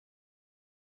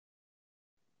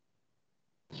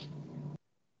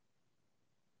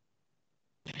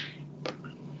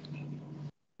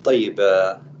طيب,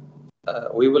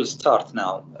 we will start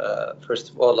now. First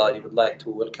of all, I would like to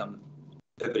welcome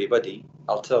everybody.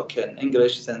 I'll talk in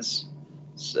English since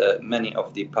many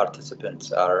of the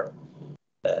participants are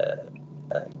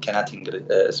cannot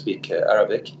speak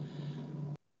Arabic.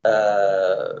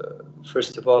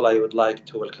 First of all, I would like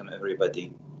to welcome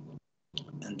everybody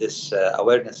in this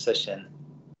awareness session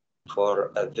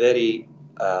for a very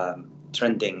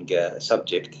trending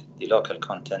subject, the local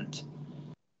content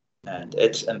and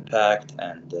its impact,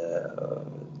 and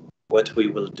what we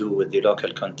will do with the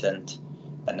local content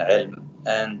and ilm.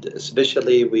 And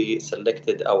especially we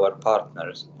selected our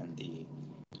partners in the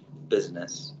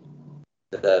business,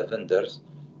 the vendors,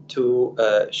 to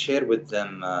share with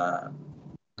them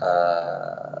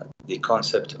the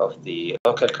concept of the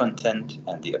local content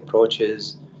and the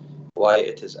approaches, why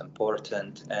it is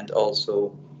important, and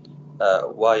also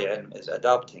why ilm is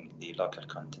adopting the local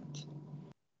content.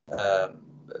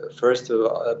 First,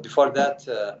 before that,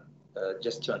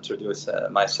 just to introduce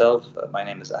myself, my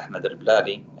name is Ahmed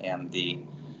Al-Blali. I am the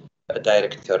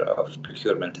Director of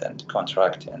Procurement and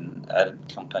Contract in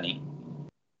Ilm Company.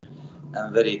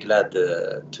 I'm very glad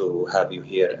to have you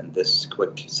here in this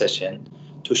quick session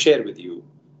to share with you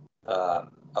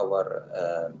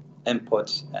our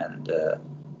inputs and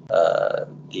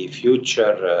the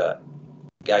future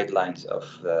guidelines of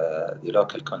the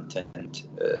local content,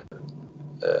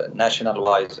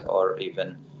 national-wise or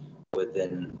even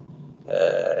within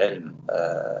ilm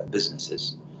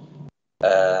businesses.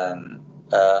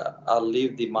 I'll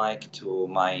leave the mic to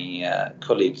my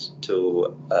colleagues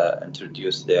to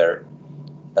introduce their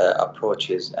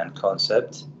approaches and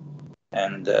concepts,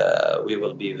 and we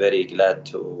will be very glad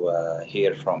to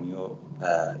hear from you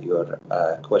your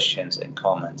questions and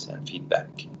comments and feedback.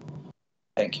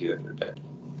 Thank you, everybody.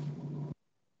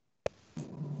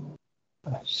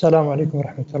 Assalamu alaikum wa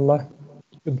rahmatullah.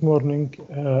 Good morning,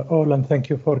 all, and thank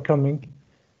you for coming.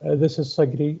 This is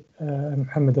Sagri,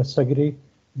 Mohammed Al-Sagri,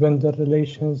 Vendor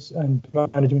Relations and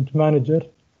Management Manager.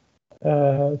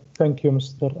 Thank you,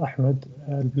 Mr. Ahmed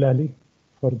Al-Blali,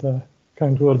 for the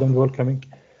kind word and welcoming.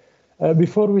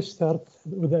 Before we start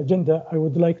with the agenda, I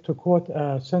would like to quote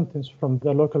a sentence from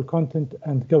the Local Content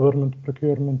and Government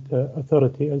Procurement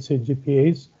Authority,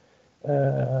 LCGPA's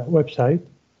website,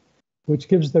 which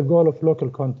gives the goal of local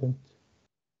content.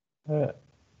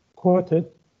 Quoted,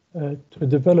 to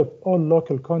develop all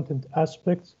local content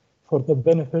aspects for the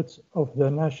benefits of the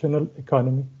national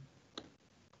economy.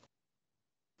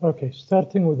 Okay,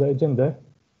 starting with the agenda.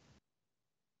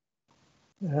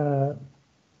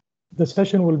 The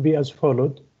session will be as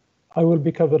followed. I will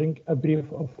be covering a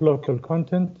brief of local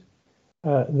content,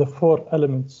 the 4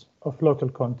 elements of local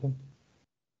content.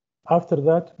 After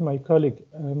that, my colleague,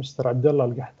 Mr. Abdullah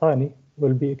Al-Gahtani,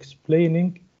 will be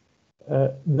explaining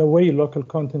the way local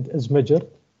content is measured,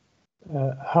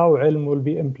 how ilm will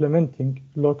be implementing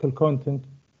local content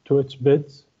to its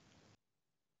bids,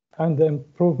 and the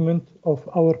improvement of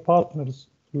our partners'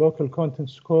 local content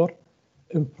score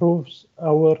improves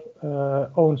our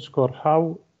own score,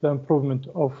 how the improvement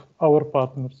of our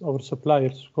partners, our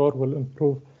suppliers' score will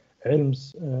improve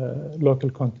ilm's local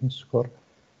content score.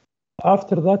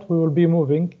 After that, we will be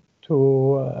moving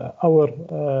to our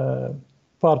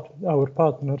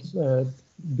partners,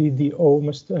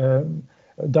 BDO,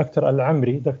 Dr.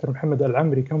 Al-Amri, Dr. Mohammed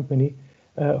Al-Amri Company,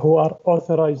 who are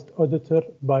authorized auditor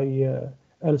by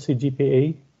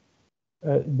LCGPA.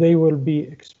 They will be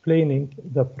explaining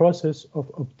the process of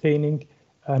obtaining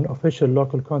an official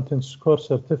local content score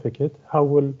certificate. How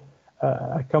will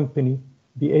a company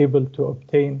be able to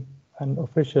obtain an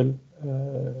official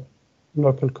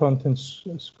local content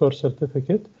score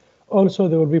certificate? Also,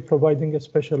 they will be providing a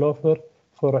special offer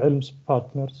for ilm's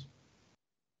partners.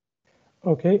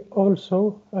 Okay,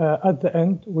 also at the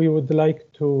end, we would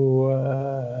like to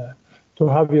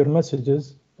have your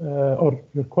messages or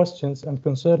your questions and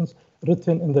concerns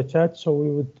written in the chat, so we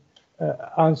would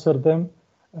answer them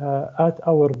at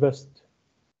our best.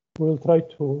 We'll try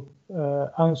to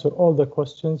answer all the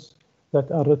questions that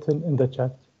are written in the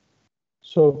chat.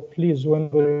 So please,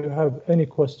 whenever you have any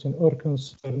question or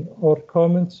concern or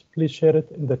comments, please share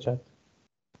it in the chat.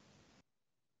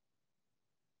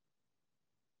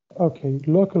 Okay,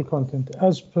 local content.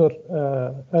 As per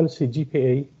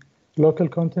LCGPA, local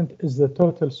content is the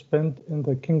total spend in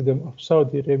the Kingdom of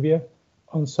Saudi Arabia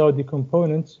on Saudi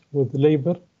components with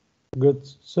labor,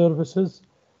 goods, services,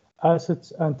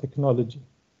 assets, and technology.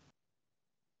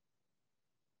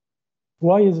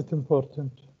 Why is it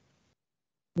important?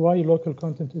 Why local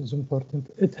content is important?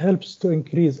 It helps to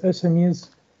increase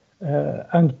SMEs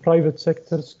and private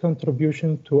sector's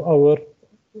contribution to our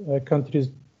country's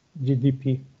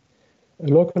GDP.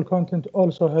 Local content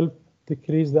also help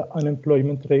decrease the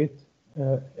unemployment rate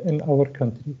in our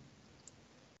country.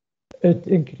 It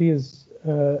increases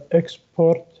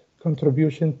export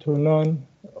contribution to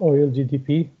non-oil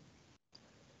GDP.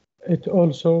 It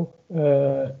also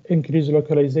increases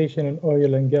localization in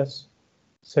oil and gas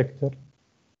sector.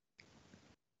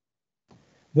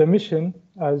 The mission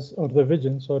the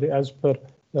vision, as per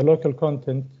the local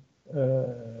content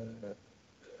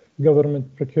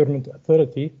government procurement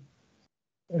authority,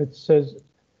 it says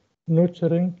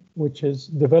nurturing, which is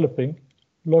developing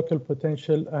local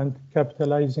potential and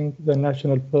capitalizing the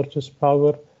national purchase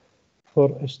power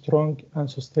for a strong and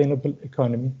sustainable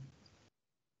economy.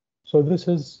 So this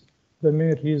is the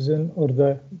main reason or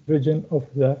the vision of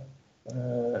the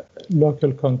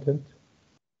local content.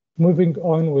 Moving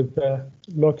on with the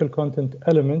local content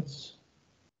elements,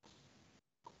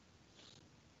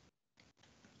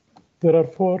 there are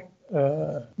four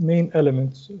main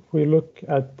elements. If we look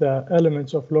at the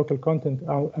elements of local content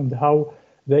and how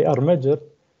they are measured,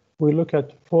 we look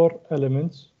at four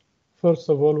elements. First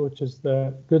of all, which is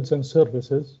the goods and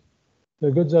services.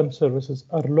 The goods and services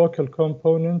are local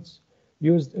components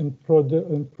used in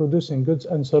producing goods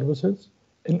and services.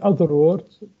 In other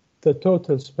words, the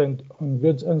total spent on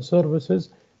goods and services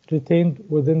retained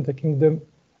within the kingdom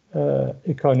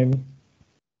economy.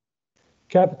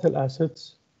 Capital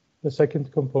assets, the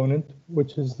second component,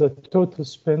 which is the total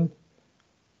spend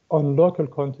on local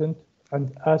content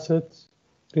and assets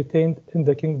retained in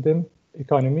the kingdom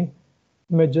economy,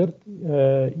 measured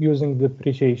using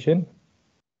depreciation.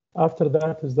 After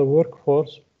that is the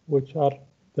workforce, which are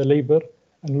the labor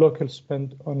and local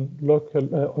spend on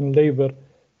labor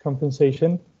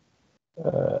compensation.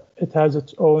 It has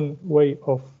its own way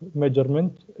of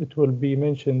measurement. It will be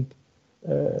mentioned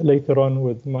later on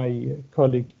with my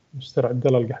colleague, Mr.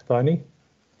 Abdullah Al-Qahtani.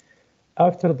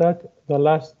 After that, the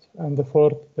last and the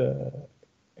fourth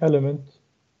element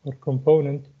or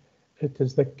component, it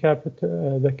is the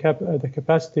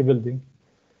capacity building.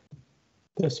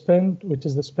 The spend, which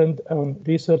is the spend on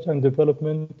research and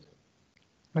development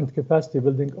and capacity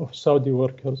building of Saudi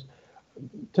workers,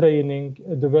 training,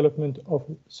 development of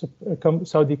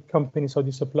Saudi companies,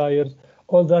 Saudi suppliers,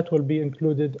 all that will be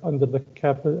included under the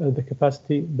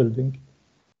capacity building.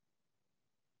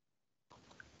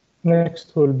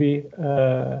 Next will be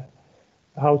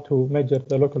how to measure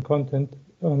the local content.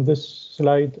 On this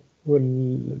slide,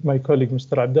 my colleague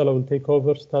Mr. Abdullah will take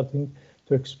over, starting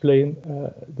to explain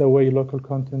the way local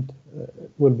content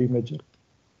will be measured.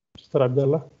 Mr.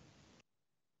 Abdullah.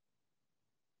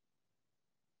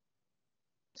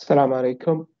 Assalamu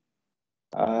alaikum.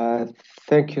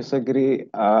 Thank you, Sagri.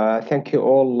 Thank you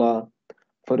all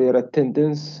for your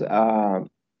attendance.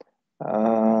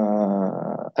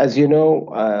 As you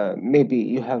know, maybe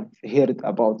you have heard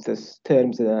about this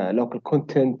terms, local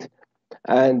content,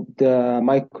 and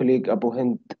my colleague Abu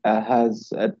Hind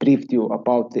has briefed you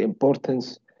about the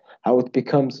importance, how it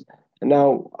becomes.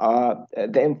 Now,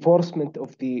 the enforcement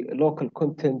of the local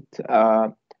content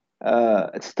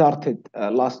it started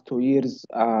last 2 years,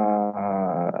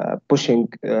 pushing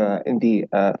in the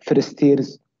first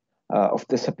tiers of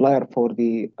the supplier for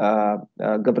the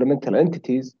governmental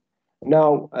entities.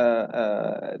 Now,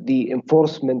 the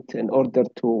enforcement in order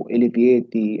to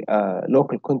alleviate the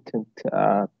local content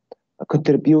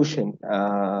contribution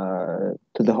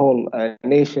to the whole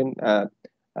nation,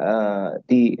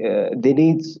 the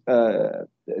needs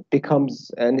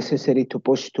becomes necessary to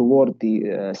push toward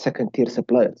the second tier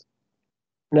suppliers.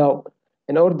 Now,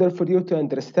 in order for you to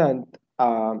understand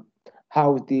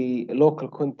how the local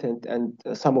content, and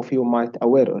some of you might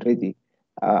aware already,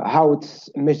 how it's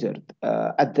measured,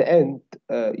 at the end,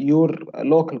 your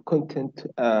local content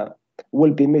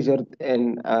will be measured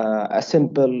in a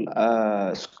simple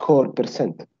score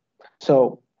percent.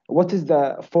 So what is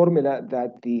the formula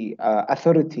that the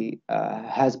authority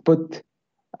has put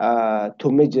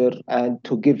to measure and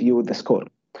to give you the score?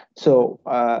 So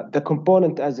the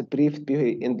component, as briefed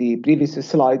in the previous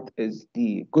slide, is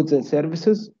the goods and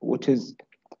services, which is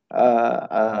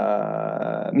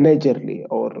majorly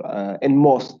or in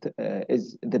most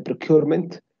is the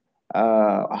procurement,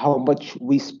 how much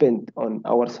we spend on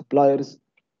our suppliers,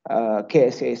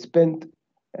 KSA spend.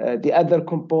 The other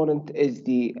component is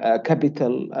the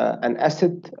capital and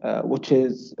asset, which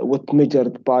is what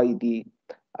measured by the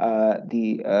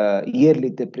yearly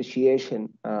depreciation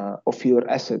of your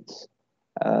assets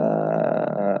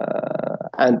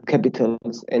and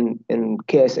capitals in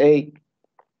KSA.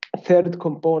 Third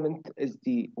component is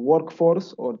the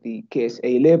workforce or the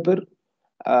KSA labor,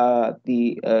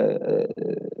 the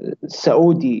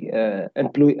Saudi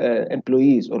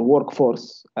employees or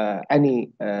workforce,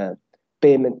 any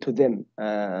payment to them,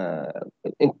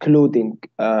 including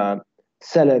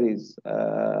salaries,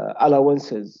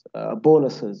 allowances,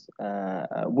 bonuses,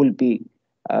 will be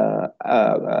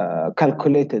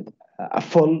calculated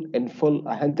in full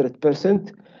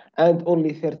 100%, and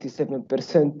only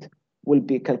 37% will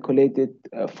be calculated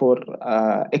for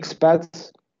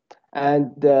expats.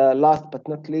 And last but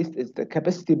not least is the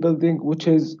capacity building, which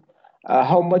is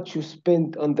how much you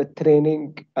spend on the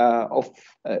training of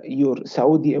your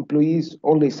Saudi employees.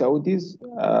 Only Saudis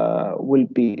will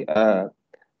be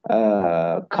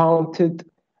counted.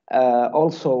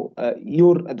 Also,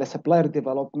 the supplier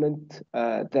development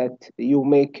that you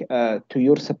make to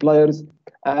your suppliers,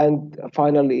 and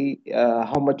finally,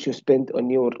 how much you spend on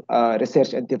your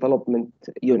research and development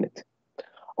unit.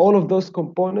 All of those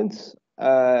components,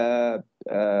 they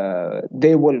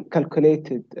will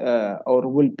calculate it or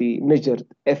will be measured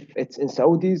if it's in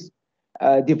Saudis,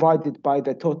 divided by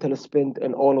the total spend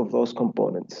in all of those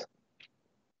components.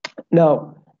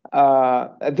 Now,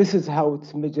 this is how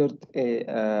it's measured,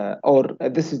 or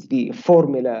this is the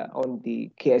formula on the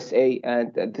KSA,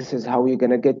 and this is how you're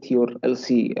going to get your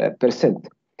LC percent.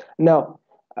 Now,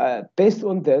 based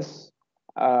on this,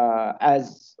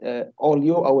 as all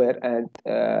you're aware, and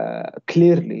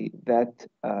clearly that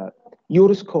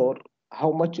your score,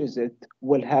 how much is it,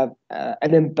 will have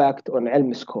an impact on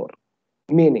ilm score,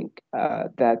 meaning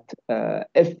that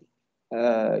if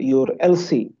your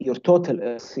LC, your total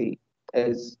LC,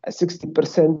 is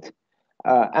 60%,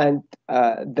 and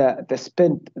the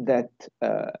spend that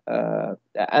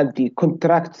and the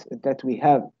contract that we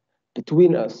have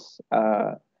between us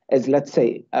is, let's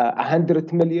say,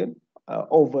 100 million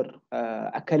over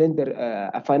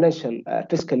a financial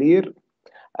fiscal year.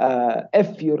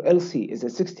 If your LC is a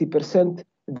 60%,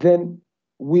 then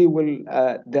we will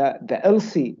the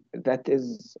LC that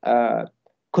is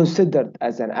considered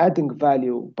as an adding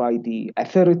value by the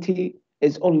authority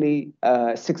is only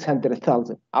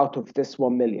 600,000 out of this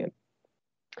 1 million.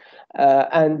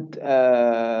 And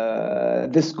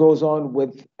this goes on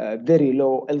with very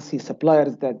low LC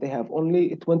suppliers that they have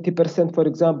only 20%, for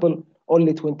example.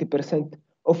 Only 20%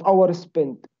 of our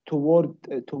spend toward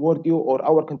you, or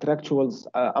our contractuals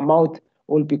amount,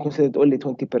 will be considered only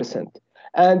 20%.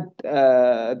 And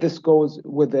this goes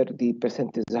whether the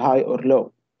percent is high or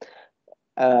low.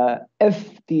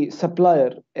 If the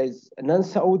supplier is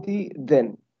non-Saudi,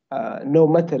 then no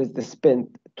matter is the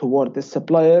spend toward the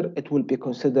supplier, it will be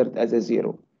considered as a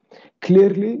zero.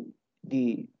 Clearly,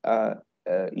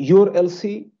 your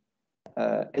LC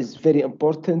is very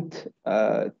important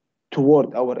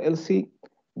toward our LC.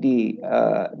 The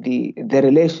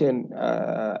relation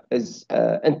is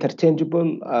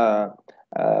interchangeable.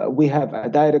 We have a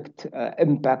direct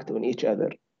impact on each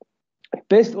other.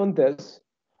 Based on this,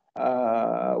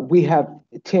 we have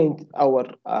changed our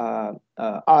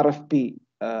RFP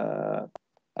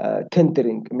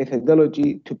tendering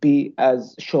methodology to be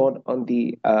as shown on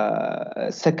the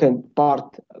second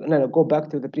part. No, go back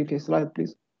to the previous slide,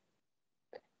 please.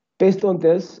 Based on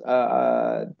this,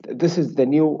 this is the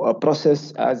new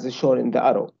process as shown in the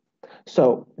arrow.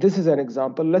 So this is an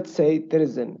example. Let's say there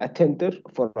is a tender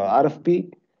for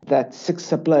RFP that 6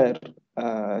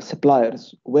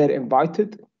 suppliers were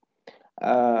invited.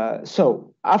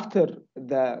 So after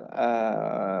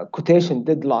the quotation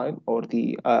deadline, or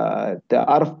the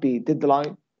RFP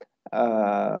deadline,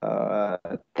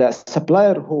 the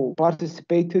supplier who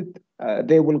participated,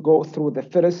 they will go through the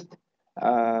first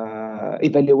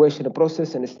evaluation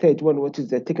process in stage 1, which is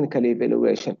the technical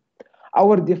evaluation.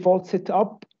 Our default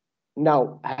setup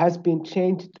now has been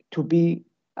changed to be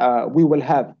we will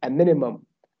have a minimum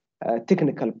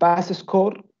technical pass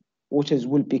score, which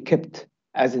will be kept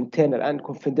as internal and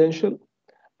confidential,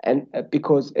 and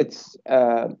because it's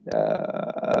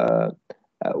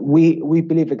we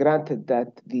believe granted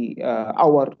that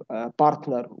our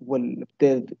partner will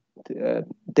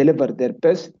deliver their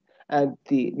best, and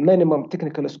the minimum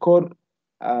technical score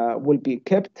will be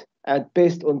kept, and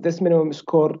based on this minimum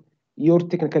score, your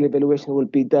technical evaluation will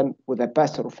be done with a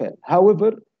pass or fail.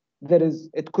 However,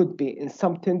 it could be in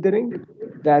some tendering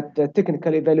that the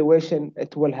technical evaluation,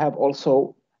 it will have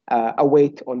also a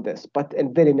weight on this, but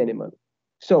in very minimal.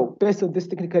 So based on this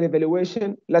technical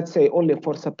evaluation, let's say only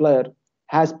 4 supplier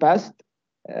has passed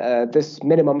this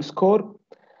minimum score.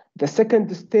 The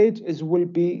second stage will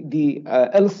be the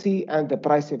LC and the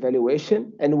price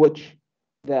evaluation, in which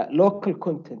the local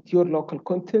content, your local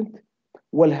content,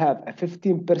 will have a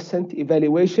 15%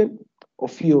 evaluation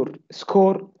of your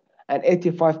score, and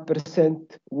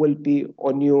 85% will be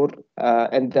on your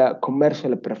and the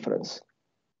commercial preference.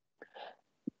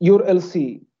 Your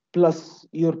LC plus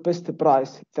your best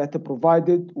price that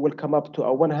provided will come up to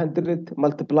a 100,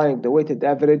 multiplying the weighted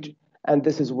average, and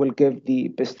this is will give the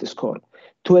best score.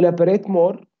 To elaborate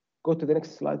more, go to the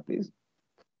next slide, please.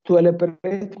 To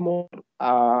elaborate more,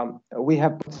 we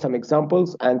have put some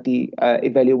examples and the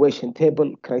evaluation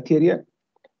table criteria.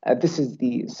 This is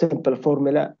the simple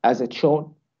formula as it's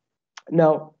shown.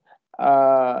 Now,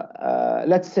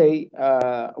 let's say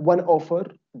one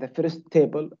offer, the first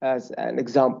table as an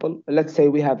example. Let's say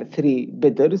we have 3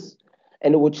 bidders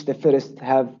in which the first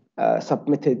have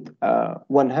submitted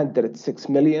 106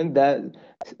 million. The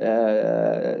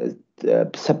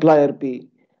supplier B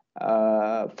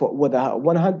with a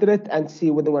 100 and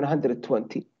C with a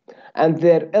 120. And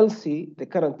their LC, the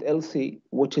current LC,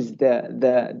 which is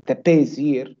the base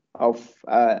year of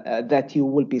that you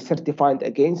will be certified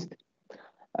against,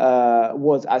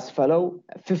 was as follow: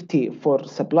 50 for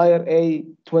supplier A,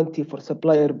 20 for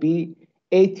supplier B,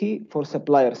 80 for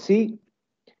supplier C.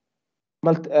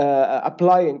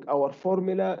 Applying our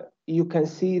formula, you can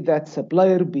see that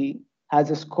supplier B has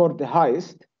scored the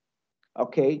highest,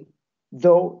 okay,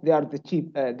 though they are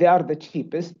the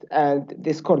cheapest and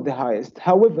they scored the highest.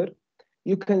 However,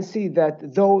 you can see that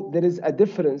though there is a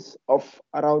difference of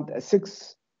around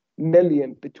 6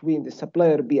 million between the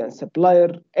supplier B and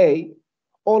supplier A,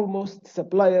 almost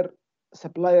supplier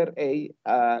A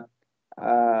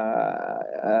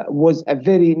was a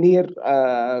very near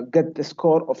get the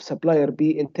score of supplier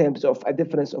B in terms of a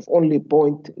difference of only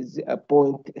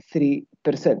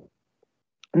 0.3%.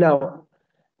 Now,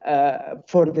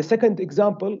 for the second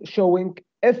example, showing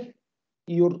if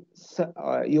your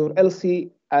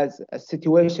LC as a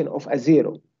situation of a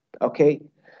 0, okay.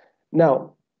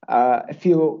 Now, if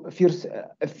your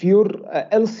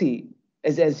LC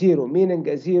is a 0, meaning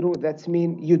a 0, that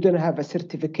means you don't have a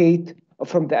certificate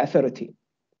from the authority,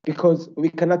 because we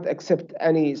cannot accept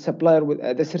any supplier with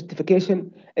the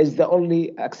certification is the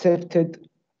only accepted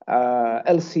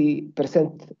LC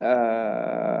percent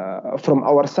from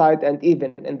our side, and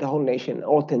even in the whole nation,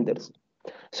 all tenders.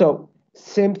 So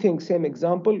same thing, same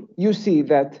example. You see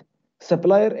that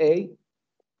supplier A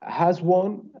has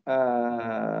won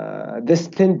this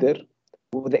tender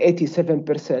with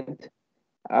 87%.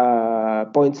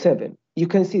 0.7. You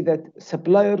can see that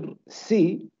supplier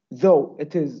C, though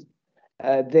it is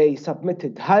they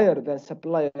submitted higher than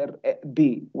supplier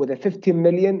B with a 50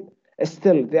 million,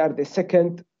 still they are the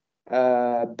second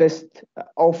best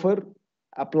offer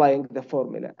applying the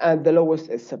formula, and the lowest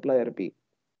is supplier B.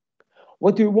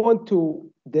 What we want to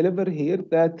deliver here,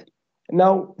 that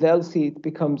now the LC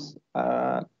becomes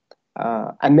a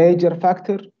major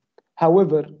factor.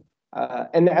 However,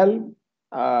 in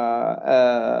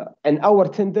our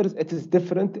tenders, it is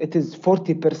different. It is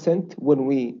 40% when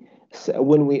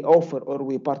we offer or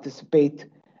we participate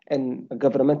in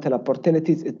governmental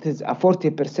opportunities. It is a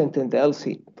 40% in the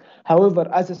LC. However,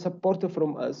 as a supporter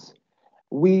from us,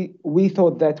 we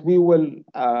thought that we will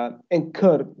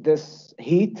incur this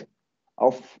heat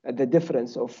of the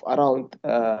difference of around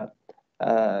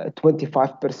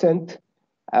 25%.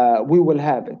 We will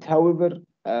have it. However,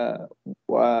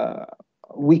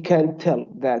 we can tell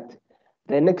that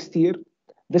the next year,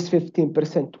 this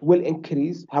 15% will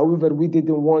increase. However, we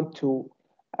didn't want to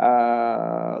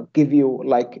give you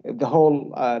like the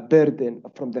whole burden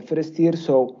from the first year.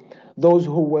 So those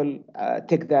who will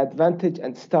take the advantage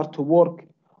and start to work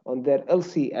on their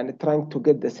LC and trying to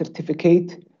get the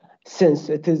certificate, since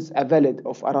it is a valid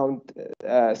of around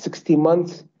 60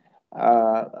 months,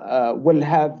 will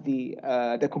have the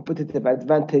competitive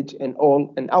advantage in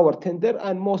our tender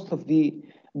and most of the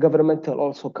governmental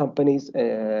also companies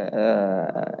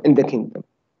in the kingdom.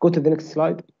 Go to the next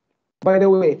slide. By the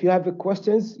way, if you have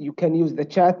questions, you can use the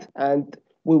chat and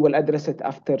we will address it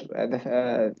after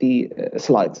the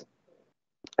slides.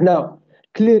 Now,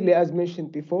 clearly, as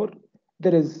mentioned before,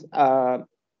 there is a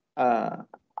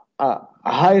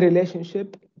high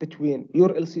relationship between your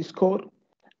LC score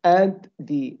and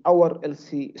our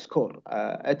LC score.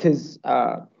 It is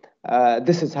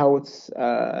this is how it's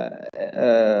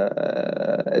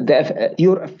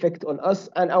your effect on us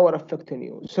and our effect on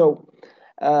you. So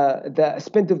the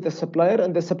spend of the supplier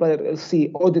and the supplier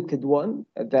LC audited one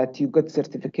that you got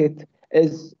certificate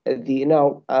is the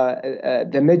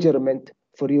measurement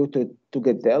for you to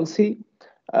get the LC.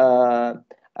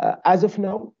 As of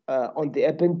now, on the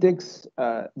appendix,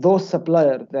 those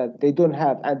suppliers that they don't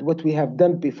have, and what we have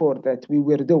done before that we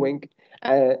were doing,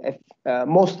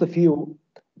 most of you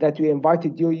that we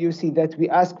invited you, you see that we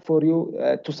ask for you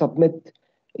to submit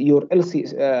your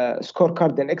LC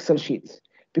scorecard and Excel sheets,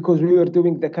 because we were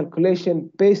doing the calculation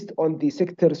based on the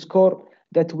sector score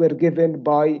that were given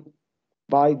by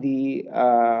by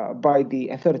the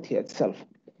authority itself.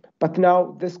 But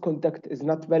now this conduct is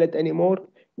not valid anymore.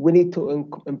 We need to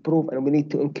improve and we need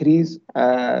to increase.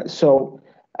 So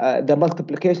the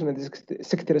multiplication of the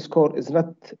sector score is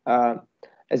not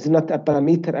a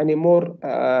parameter anymore.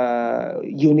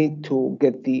 You need to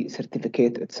get the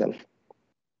certificate itself.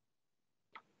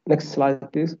 Next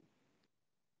slide, please.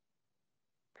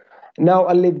 Now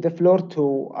I'll leave the floor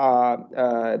to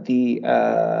the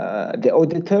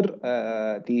auditor,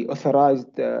 the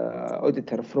authorized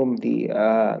auditor from the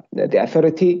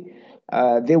authority.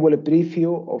 They will brief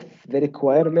you of the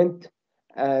requirement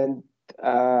and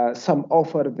some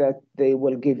offer that they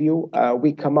will give you.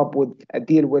 We come up with a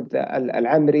deal with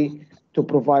Al-Amri to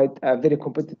provide very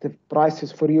competitive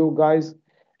prices for you guys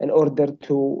in order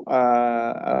to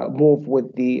move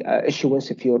with the issuance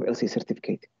of your LC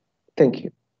certificate. Thank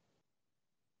you.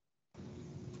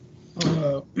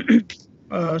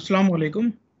 Assalamu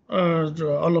alaikum,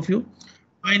 all of you.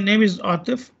 My name is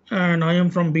Atif and I am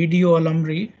from BDO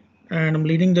Al-Amri and I'm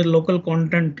leading the local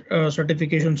content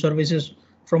certification services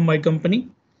from my company.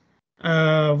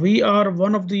 We are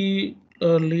one of the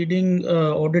leading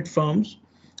audit firms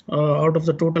out of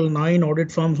the total 9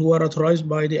 audit firms who are authorized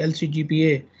by the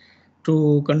LCGPA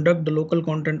to conduct the local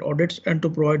content audits and to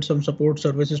provide some support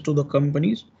services to the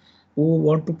companies who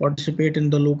want to participate in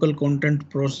the local content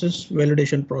process,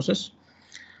 validation process.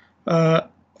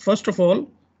 First of all,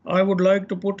 I would like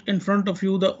to put in front of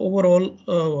you the overall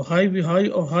high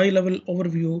level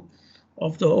overview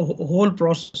of the whole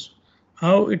process,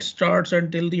 how it starts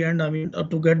until the end. I mean,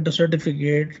 to get the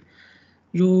certificate,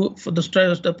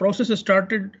 the process is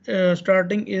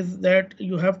starting is that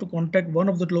you have to contact one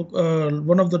of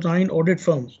the 9 audit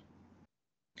firms.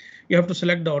 You have to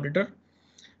select the auditor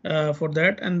for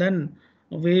that, and then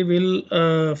we will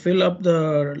fill up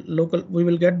the local. We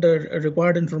will get the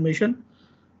required information.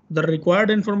 The required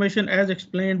information, as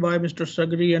explained by Mr.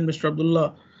 Sagri and Mr.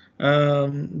 Abdullah,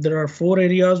 there are 4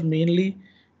 areas mainly,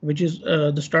 which is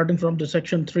starting from the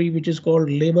section 3, which is called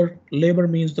labor. Labor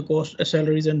means the cost,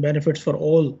 salaries and benefits for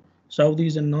all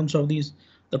Saudis and non-Saudis,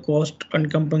 the cost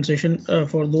and compensation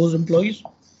for those employees.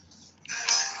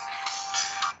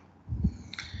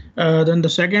 Then the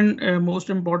second most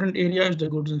important area is the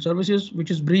goods and services,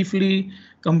 which is briefly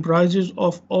comprises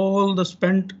of all the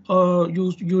spent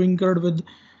you incurred with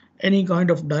any kind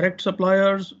of direct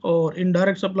suppliers or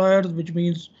indirect suppliers, which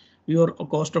means your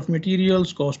cost of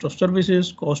materials, cost of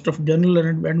services, cost of general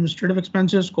and administrative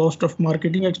expenses, cost of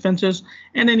marketing expenses,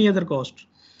 and any other cost.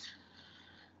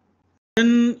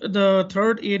 Then the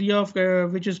third area of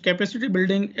which is capacity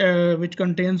building, which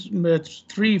contains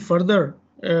 3 further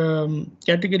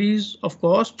categories of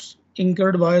costs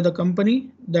incurred by the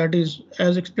company. That is,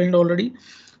 as explained already,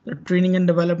 the training and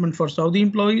development for Saudi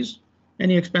employees,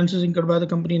 any expenses incurred by the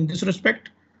company in this respect.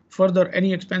 Further,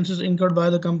 any expenses incurred by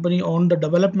the company on the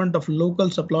development of local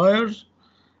suppliers,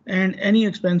 and any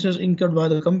expenses incurred by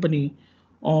the company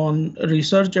on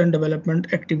research and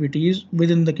development activities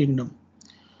within the kingdom.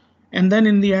 And then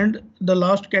in the end, the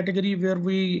last category where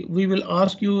we will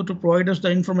ask you to provide us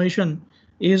the information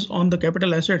is on the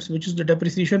capital assets, which is the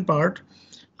depreciation part.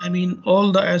 I mean,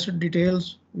 all the asset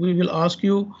details, we will ask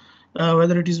you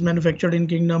whether it is manufactured in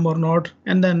kingdom or not.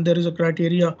 And then there is a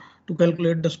criteria to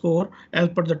calculate the score as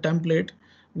per the template.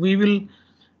 We will,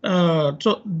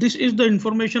 so this is the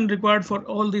information required for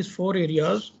all these 4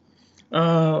 areas.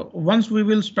 Once we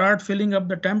will start filling up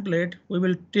the template, we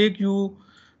will take you,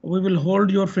 we will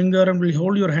hold your finger and we'll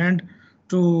hold your hand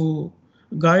to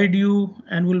guide you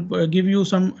and will give you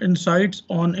some insights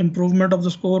on improvement of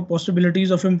the score,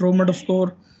 possibilities of improvement of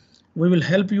score. We will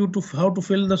help you to how to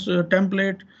fill this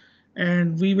template,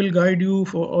 and we will guide you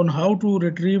on how to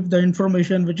retrieve the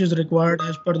information which is required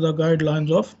as per the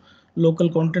guidelines of local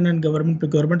content and government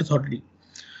procurement authority.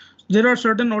 There are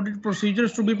certain audit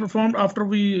procedures to be performed after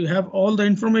we have all the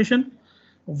information.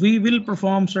 We will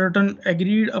perform certain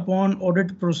agreed upon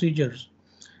audit procedures.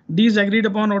 These agreed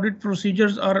upon audit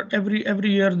procedures are every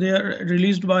year they are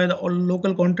released by the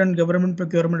local content government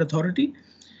procurement authority.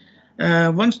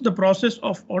 Once the process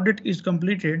of audit is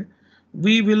completed,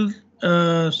 we will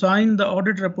sign the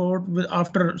audit report with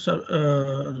after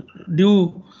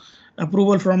due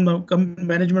approval from the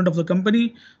management of the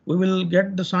company. We will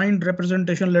get the signed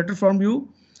representation letter from you,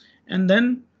 and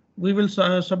then we will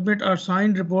submit our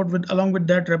signed report along with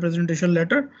that representation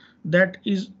letter that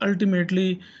is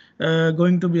ultimately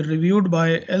going to be reviewed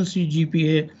by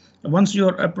LCGPA. Once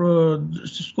your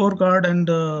scorecard and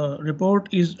report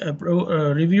is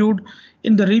reviewed,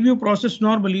 in the review process,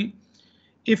 normally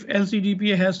if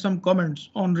LCGPA has some comments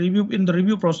on review in the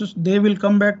review process, they will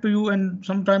come back to you and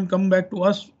sometime come back to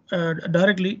us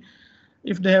directly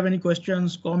if they have any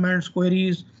questions, comments,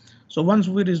 queries. So once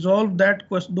we resolve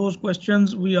those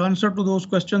questions, we answer to those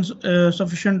questions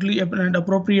sufficiently and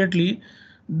appropriately,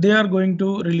 they are going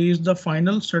to release the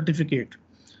final certificate.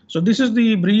 So this is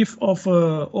the brief of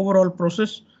overall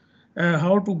process,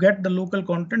 how to get the local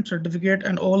content certificate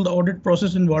and all the audit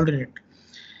process involved in it.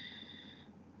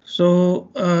 So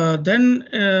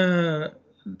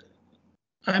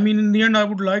I mean, in the end, I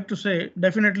would like to say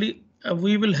definitely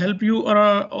we will help you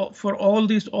for all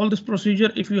this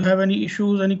procedure. If you have any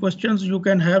issues, any questions, you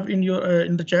can have in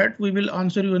in the chat. We will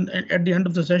answer you at the end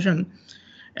of the session.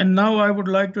 And now I would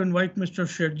like to invite Mr.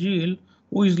 Sharjeel,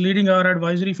 who is leading our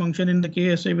advisory function in the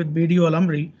KSA with BDO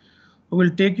Al-Amri, who will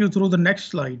take you through the next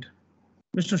slide.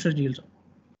 Mr. Sharjeel.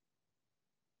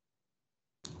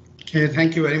 Okay,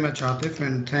 thank you very much, Atif,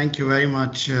 and thank you very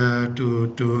much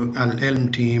to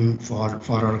Al-Ilm team for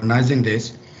organizing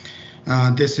this.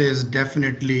 This is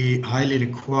definitely highly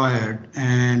required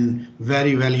and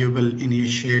very valuable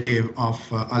initiative of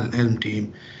Al-Ilm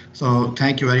team. So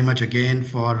thank you very much again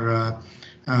for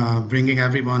bringing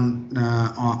everyone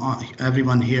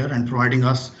here and providing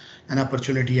us an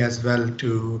opportunity as well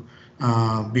to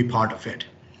be part of it.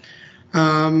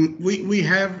 We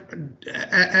have,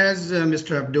 as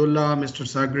Mr. Abdullah, Mr.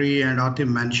 Sagri, and Atim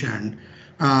mentioned,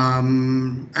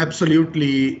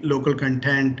 absolutely local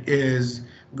content is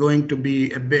going to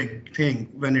be a big thing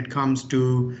when it comes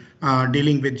to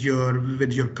dealing with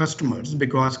your customers,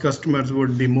 because customers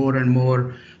would be more and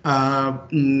more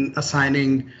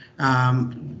assigning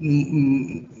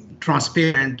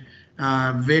transparent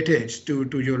weightage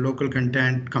to your local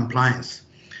content compliance.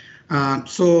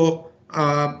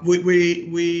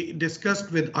 We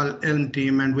discussed with Al-Ilm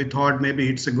team, and we thought maybe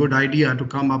it's a good idea to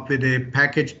come up with a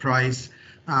package price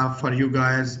for you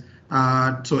guys.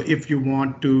 So if you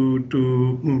want to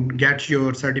get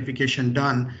your certification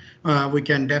done, we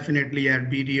can definitely at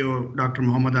BDO, Dr.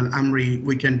 Muhammad Al-Amri,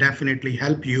 we can definitely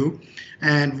help you.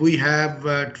 And we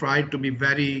have tried to be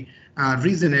very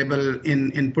reasonable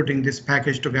in putting this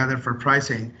package together for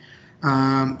pricing.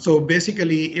 So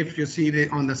basically, if you see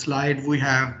on the slide, we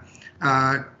have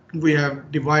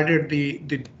divided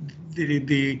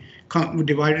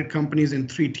divided companies in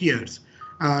 3 tiers.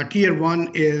 Tier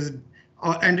 1 is,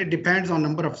 and it depends on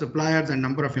number of suppliers and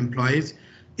number of employees.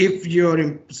 If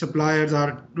your suppliers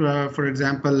are, for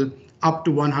example, up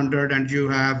to 100 and you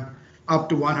have up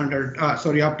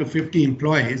to 50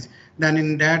 employees, then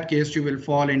in that case you will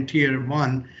fall in tier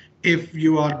 1. If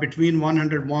you are between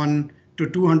 101 to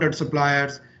 200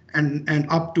 suppliers and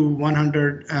up to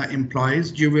 100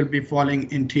 employees, you will be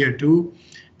falling in tier 2.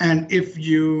 And if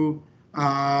you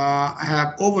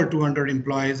have over 200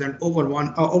 employees and over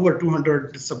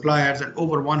 200 suppliers and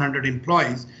over 100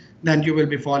 employees, then you will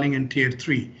be falling in tier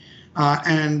 3.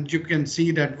 And you can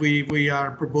see that we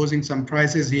are proposing some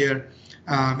prices here,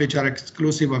 which are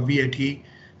exclusive of VAT,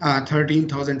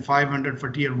 13,500 for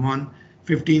tier 1,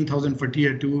 15,000 for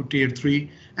tier 2, tier 3.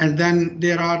 And then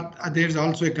there's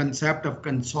also a concept of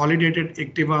consolidated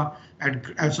ICTIVA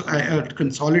at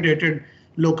consolidated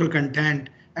local content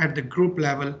at the group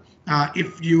level.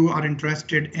 If you are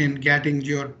interested in getting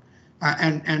your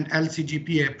and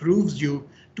LCGPA approves you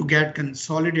to get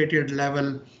consolidated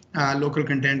level local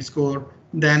content score,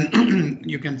 then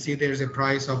you can see there's a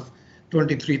price of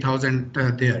 23,000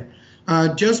 there.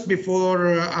 Just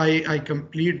before I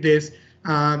complete this,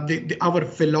 our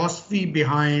philosophy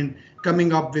behind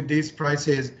coming up with these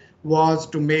prices was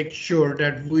to make sure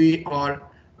that we are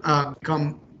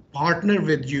become partner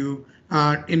with you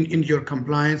in your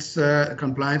compliance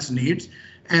needs.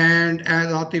 And as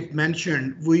Atif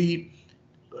mentioned, we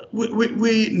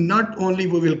not only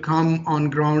will come on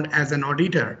ground as an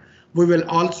auditor, we will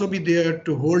also be there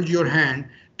to hold your hand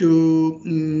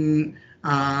to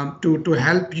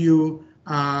help you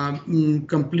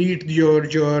complete your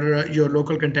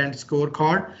local content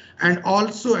scorecard, and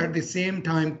also at the same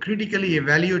time critically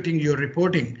evaluating your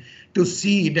reporting to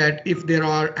see that if there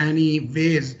are any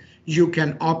ways you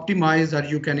can optimize or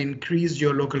you can increase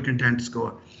your local content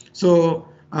score. So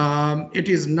it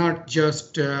is not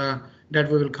just that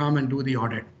we will come and do the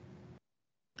audit.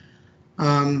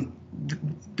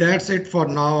 That's it for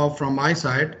now from my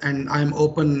side, and I'm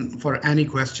open for any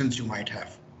questions you might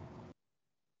have.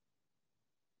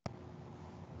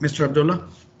 Mr. Abdullah.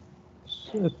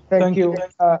 Thank you.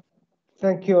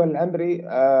 Thank you, Al-Amri.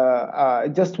 I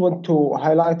just want to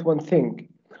highlight one thing.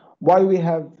 Why we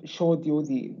have showed you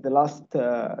the last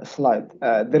slide.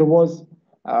 There was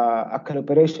a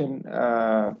collaboration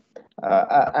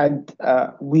and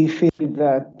we feel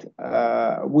that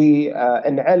we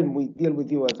in Ilm, we deal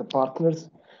with you as a partners.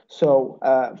 So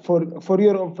for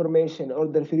your information, in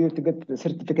order for you to get the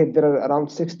certificate, there are around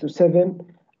 6 to 7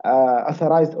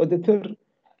 authorized auditor.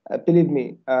 Believe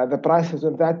me, the prices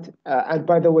of that. And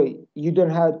by the way, you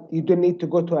don't need to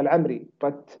go to Al Amri,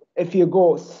 but if you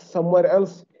go somewhere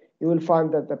else, you will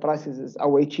find that the prices are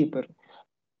way cheaper.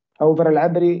 However, Al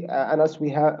Amri and us,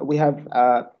 we have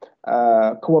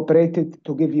cooperated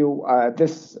to give you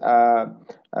this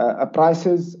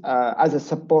prices as a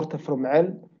support from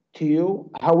Al to you.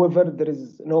 However, there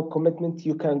is no commitment.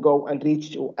 You can go and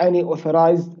reach any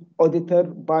authorized auditor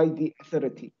by the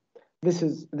authority. This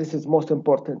is most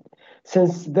important.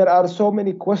 Since there are so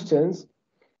many questions,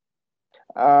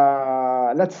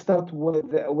 let's start with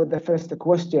the first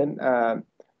question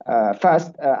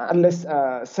fast. Unless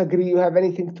Sagri, you have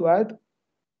anything to add?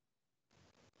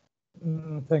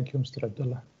 Thank you, Mr.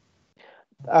 Abdullah.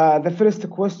 The first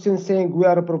question saying we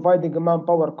are providing a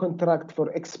manpower contract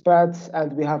for expats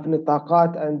and we have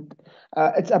nitaqat, and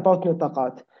it's about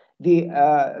nitaqat.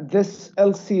 This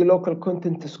LC local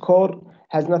content score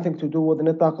has nothing to do with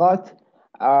nitaqat.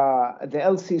 The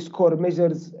LC score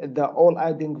measures the all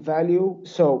adding value.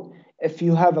 So if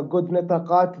you have a good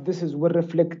nitaqat, this will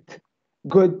reflect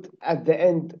good at the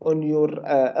end on your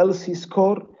LC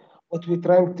score. What we're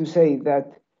trying to say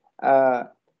that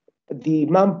the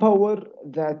manpower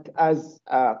that as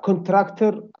a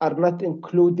contractor are not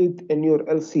included in your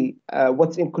LC.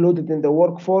 What's included in the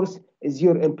workforce is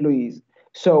your employees.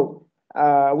 So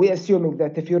we're assuming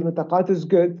that if your nitaqat is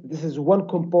good, this is one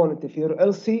component of your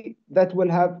LC that will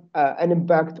have an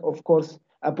impact, of course,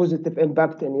 a positive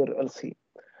impact in your LC.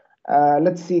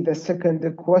 Let's see the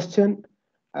second question.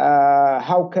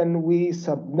 How can we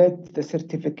submit the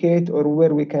certificate, or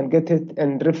where we can get it,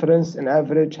 and reference and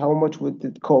average, how much would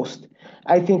it cost?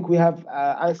 I think we have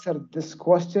answered this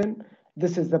question.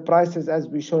 This is the prices as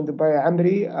we shown by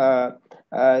Amri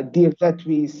deal that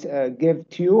we give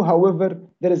to you. However,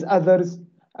 there is others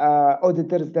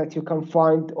auditors that you can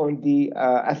find on the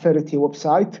authority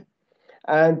website.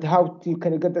 And how you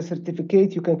can get the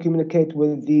certificate, you can communicate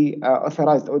with the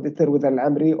authorized auditor, with Al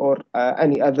Amri or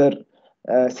any other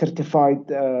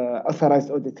certified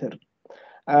authorized auditor.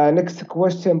 Next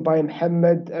question by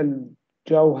Muhammad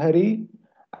Al-Jawhari.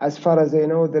 As far as I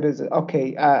know, there is,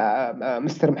 okay,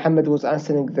 Mr. Muhammad was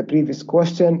answering the previous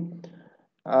question.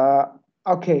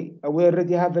 Okay, we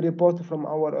already have a report from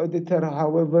our auditor.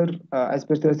 However, as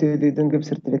per they didn't give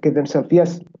certificate themselves.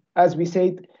 Yes, as we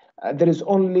said, there is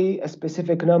only a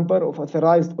specific number of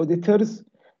authorized auditors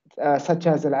such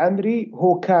as Al Amri,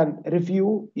 who can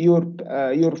review your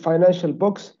financial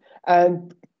books,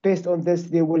 and based on this,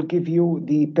 they will give you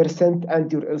the percent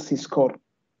and your LC score.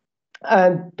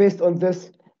 And based on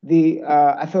this, the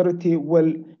authority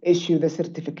will issue the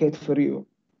certificate for you.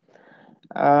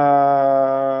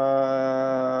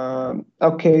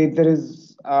 Okay, there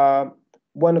is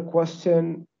one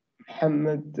question,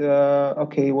 Muhammad.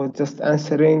 Okay, was just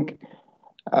answering.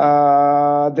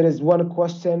 There is one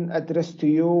question addressed to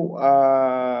you,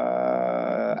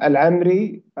 Al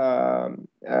Amri.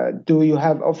 Do you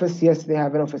have office? Yes, they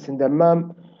have an office in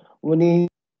Dammam. We need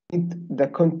the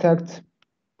contact,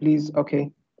 please.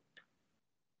 Okay.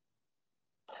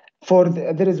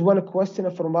 There is one question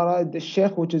from the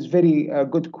Sheikh, which is very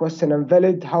good question and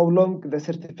valid. How long the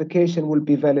certification will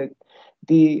be valid?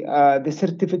 The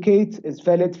certificate is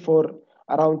valid for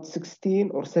around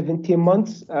 16 or 17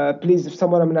 months. Please, if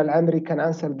someone in Al Amri can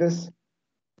answer this.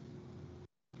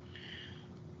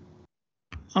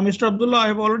 Mr. Abdullah, I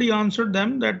have already answered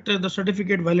them that the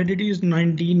certificate validity is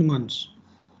 19 months.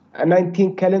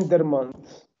 19 calendar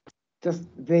months. Just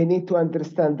they need to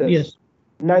understand this. Yes.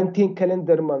 19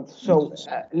 calendar months. So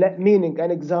meaning, an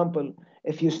example,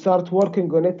 if you start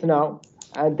working on it now,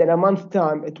 and in a month's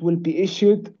time it will be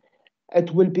issued.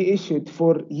 It will be issued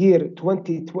for year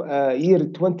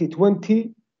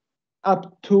 2020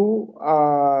 up to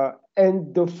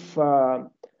end of.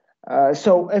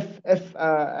 So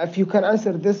if you can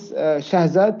answer this,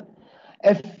 Shahzad,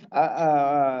 if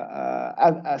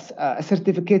a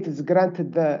certificate is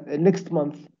granted the next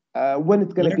month, when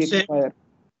it's going to be expired?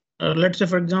 Let's say,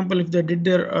 for example, if they did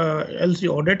their LC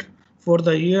audit for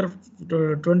the year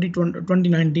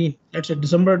 2019, let's say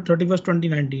December 31st,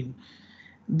 2019.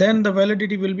 Then the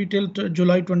validity will be till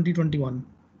July 2021.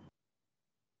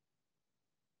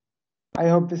 I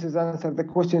hope this has answered the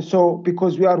question. So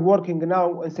because we are working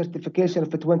now on certification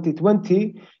for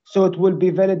 2020, so it will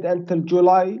be valid until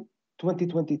July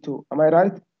 2022. Am I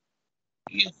right?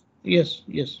 Yes.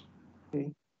 Okay.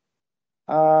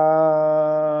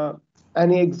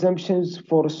 Any exemptions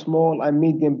for small and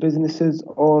medium businesses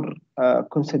or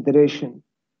consideration?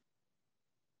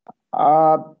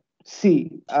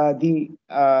 C. The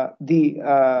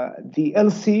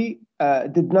LC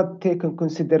did not take in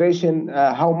consideration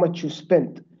how much you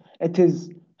spent. It is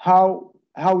how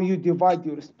you divide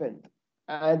your spend.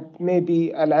 And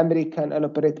maybe Al-Amri can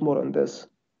elaborate more on this.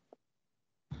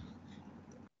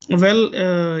 Well,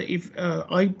 if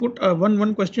I put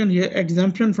one question here,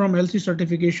 exemption from LC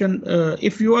certification.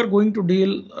 If you are going to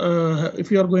deal, with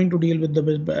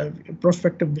the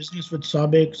prospective business with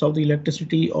SABIC, Saudi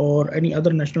Electricity, or any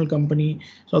other national company,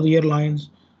 Saudi Airlines,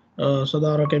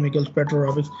 Sadara Chemicals,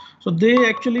 Petrobras, so they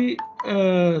actually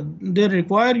they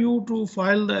require you to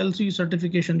file the LC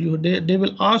certification. They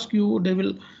will ask you, they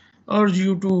will urge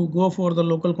you to go for the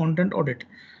local content audit.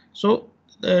 So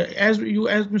as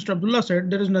Mr. Abdullah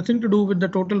said, there is nothing to do with the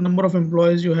total number of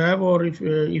employees you have, or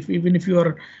even if you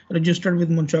are registered with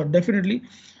Munshar. Definitely,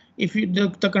 if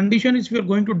the condition is, if you are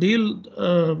going to deal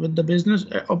with the business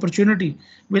opportunity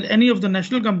with any of the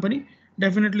national company,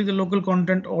 definitely the local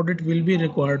content audit will be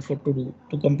required to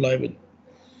comply with.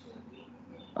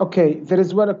 Okay, there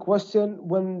is one question: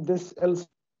 when this LC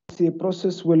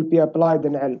process will be applied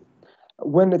in Ilm?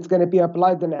 When it's going to be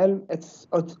applied in Ilm, it's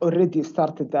already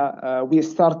started. We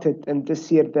started in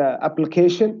this year the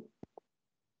application.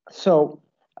 So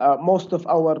most of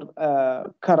our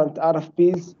current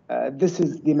RFPs, this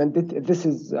is the mandate. This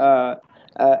is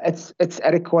it's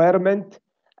a requirement,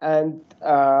 and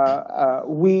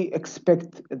we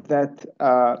expect that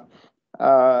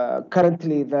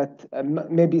currently that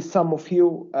maybe some of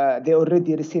you they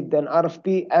already received an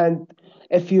RFP, and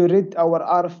if you read our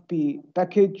RFP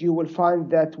package, you will find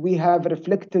that we have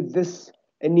reflected this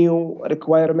new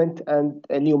requirement and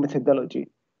a new methodology.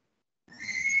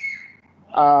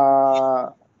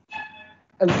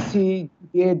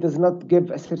 LCGPA does not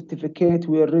give a certificate.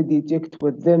 We already checked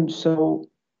with them. So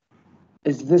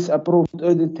is this approved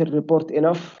auditor report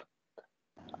enough?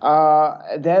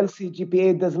 The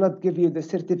LCGPA does not give you the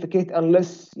certificate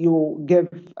unless you give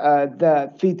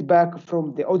the feedback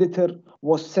from the auditor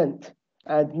was sent.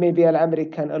 And maybe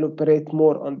Al-Amri can elaborate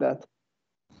more on that.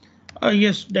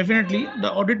 Yes, definitely.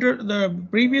 The auditor,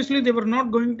 previously they were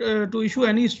not going to issue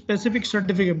any specific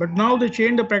certificate, but now they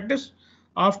changed the practice.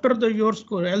 After your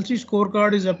LC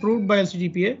scorecard is approved by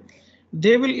LCGPA,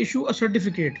 they will issue a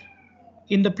certificate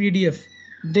in the PDF.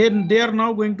 Then they are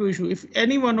now going to issue. If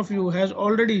any one of you has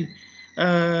already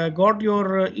got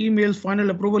your emails, final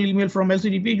approval email from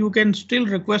LCGPA, you can still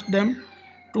request them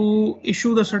to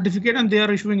issue the certificate, and they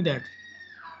are issuing that.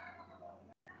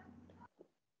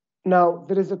 Now,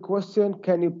 there is a question,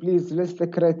 can you please list the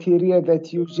criteria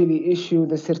that usually issue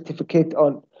the certificate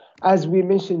on? As we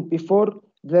mentioned before,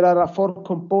 there are 4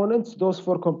 components. Those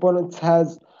 4 components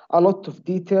has a lot of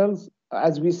details.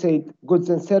 As we said, goods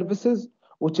and services,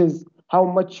 which is how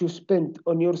much you spend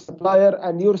on your supplier,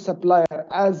 and your supplier,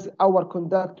 as our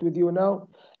conduct with you now,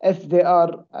 if they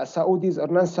are Saudis or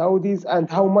non-Saudis,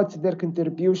 and how much their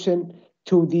contribution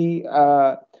to the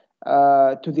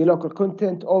local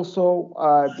content, also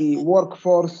the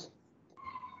workforce,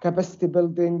 capacity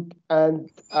building, and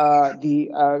the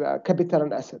capital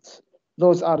and assets.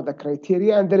 Those are the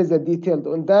criteria, and there is a detailed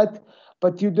on that,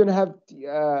 but you don't have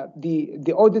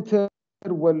the auditor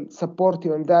will support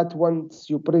you on that once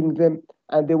you bring them,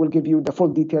 and they will give you the full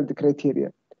detailed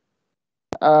criteria.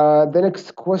 The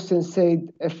next question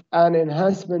said, if an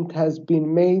enhancement has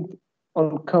been made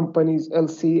on company's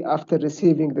LC after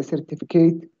receiving the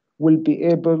certificate, will be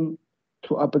able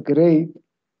to upgrade?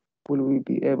 Will we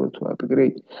be able to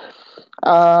upgrade?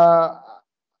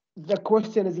 The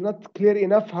question is not clear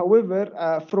enough. However,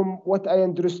 from what I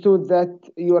understood, that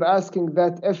you're asking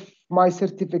that if my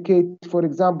certificate, for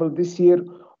example, this year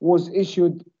was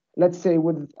issued, let's say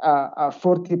with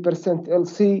 40%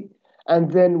 LC,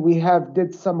 and then we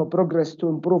did some progress to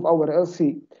improve our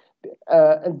LC,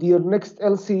 and your next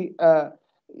LC,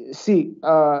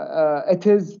 it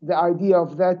is the idea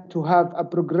of that to have a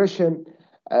progression.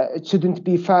 It shouldn't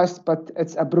be fast, but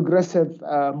it's a progressive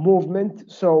movement.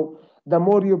 So the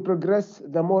more you progress,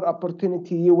 the more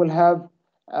opportunity you will have,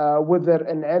 whether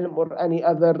in Ilm or any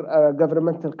other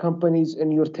governmental companies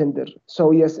in your tender.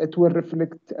 So yes, it will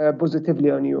reflect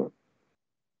positively on you.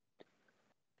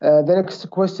 The next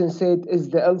question said, is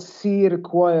the LC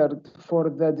required for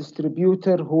the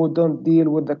distributor who don't deal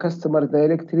with the customer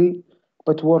directly,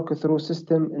 but work through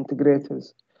system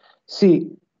integrators?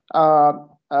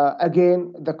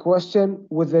 Again, the question,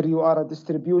 whether you are a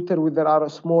distributor, whether you are a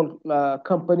small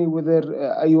company, whether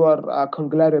you are a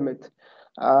conglomerate,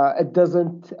 it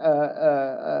doesn't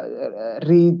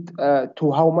read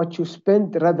to how much you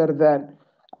spend, rather than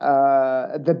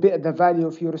the value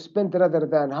of your spend, rather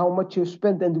than how much you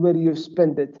spend and where you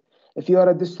spend it. If you are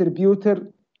a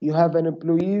distributor, you have an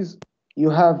employees, you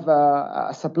have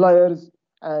suppliers,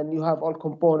 and you have all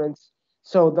components.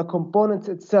 So the components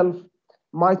itself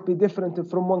might be different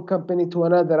from one company to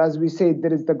another. As we said,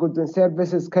 there is the goods and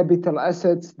services, capital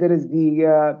assets, there is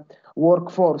the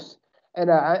workforce. And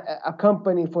a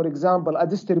company, for example, a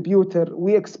distributor,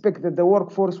 we expect that the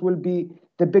workforce will be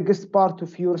the biggest part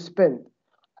of your spend.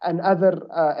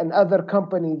 Another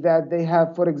company that they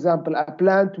have, for example, a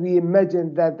plant, we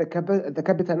imagine that the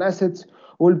capital assets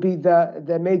will be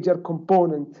the major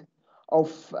component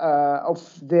of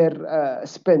their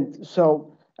spend.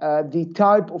 So the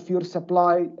type of your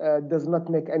supply does not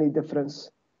make any difference.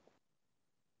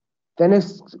 The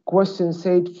next question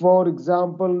said, for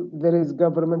example, there is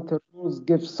governmental rules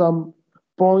give some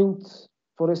points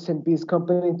for S&P's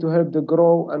company to help them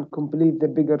grow and complete the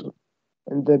bigger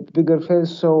phase.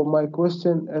 So my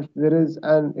question, if there is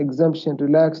an exemption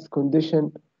relaxed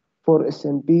condition for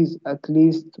S&Ps, at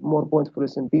least more points for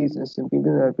S&Ps,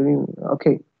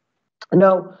 okay.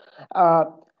 Now,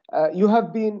 you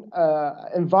have been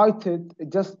invited,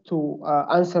 just to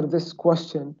answer this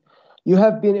question, you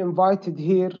have been invited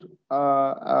here.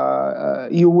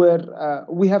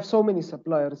 We have so many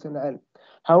suppliers in Al.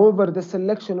 However, the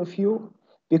selection of you,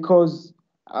 because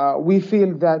we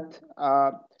feel that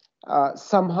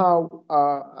somehow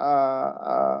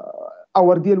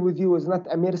our deal with you is not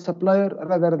a mere supplier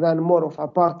rather than more of a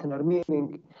partner,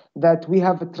 meaning that we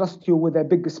have to trust you with a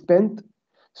big spend.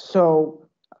 So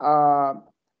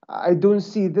I don't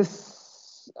see this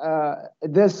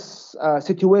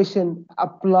situation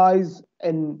applies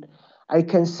in, I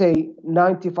can say,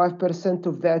 95%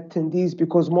 of the attendees,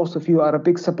 because most of you are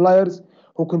big suppliers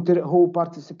who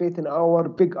participate in our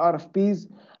big RFPs,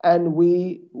 and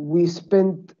we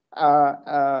spend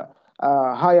a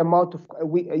high amount of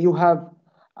you have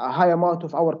a high amount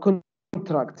of our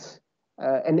contracts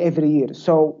in every year.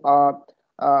 So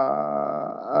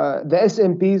the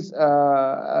SMPs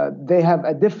they have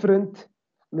a different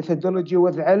methodology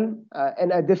with Ilm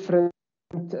and a different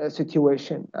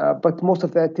situation, but most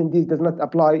of the attendees does not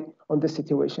apply on this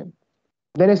situation.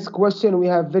 The next question, we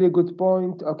have very good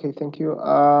point. Okay, thank you.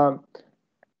 I'm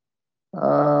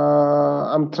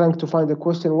trying to find the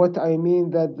question. What I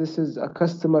mean that this is a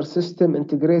customer system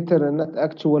integrator and not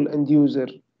actual end user.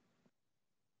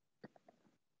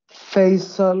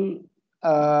 Faisal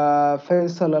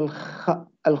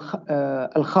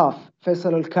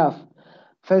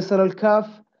Al-Kaf.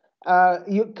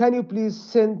 Can you please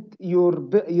send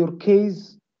your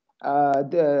case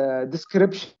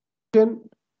description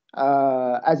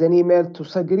as an email to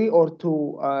Sagri or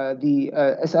to the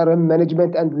SRM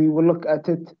management, and we will look at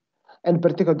it in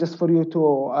particular just for you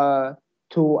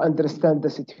to understand the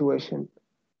situation.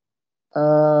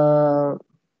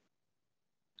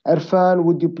 Irfan,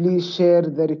 would you please share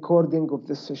the recording of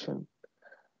this session?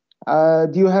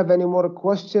 Do you have any more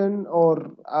question,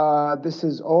 or this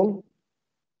is all?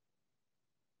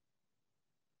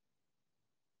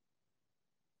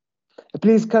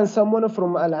 Please, can someone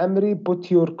from Al-Amri put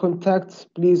your contacts,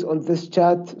 please, on this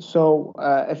chat, so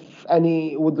if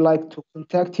any would like to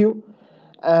contact you.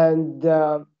 And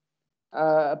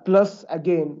plus,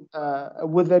 again,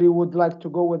 whether you would like to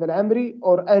go with Al-Amri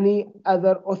or any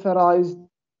other authorized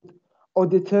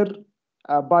auditor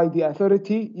by the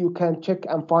authority, you can check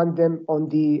and find them on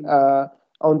the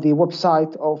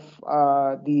website of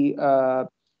the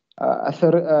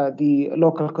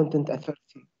local content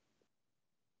authority.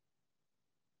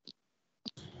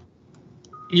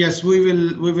 Yes, we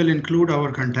will include our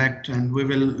contact, and we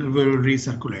will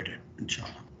recirculate it, inshallah.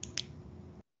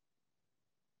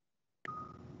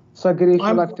 Sagri,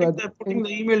 I'm putting the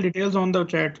email details on the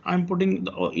chat. I'm putting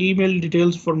the email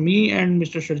details for me and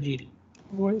Mr. Sharjiri.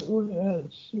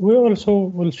 We also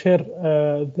will share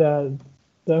the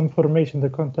information, the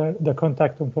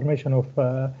contact information of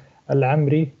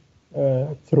Al-Amri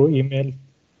through email.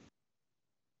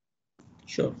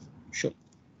 Sure.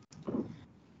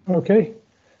 Okay.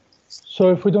 So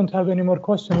if we don't have any more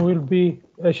questions, we'll be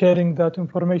sharing that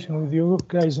information with you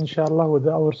guys, inshallah, with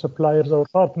our suppliers, our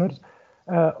partners.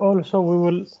 Also, we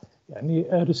will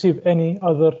receive any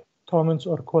other comments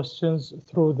or questions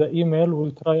through the email.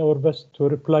 We'll try our best to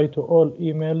reply to all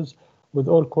emails with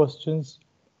all questions.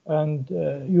 And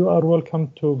you are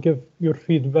welcome to give your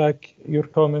feedback, your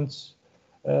comments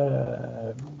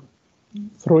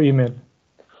through email.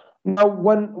 Now,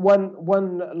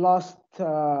 one last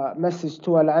message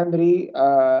to Al-Amri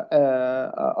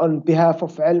on behalf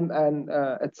of Ilm and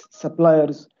its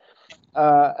suppliers.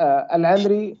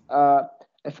 Al-Amri,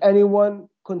 if anyone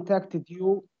contacted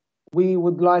you, we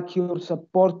would like your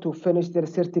support to finish their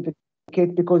certification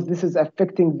certificate because this is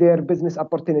affecting their business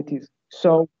opportunities.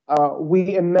 So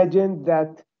we imagine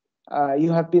that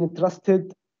you have been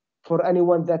trusted for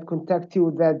anyone that contact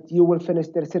you that you will finish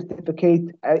their certificate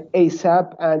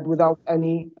ASAP and without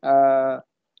any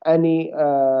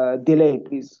delay,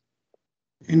 please.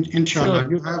 Inshallah,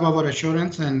 you have our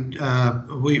assurance, and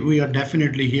we are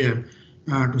definitely here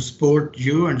to support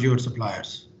you and your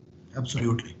suppliers.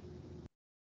 Absolutely.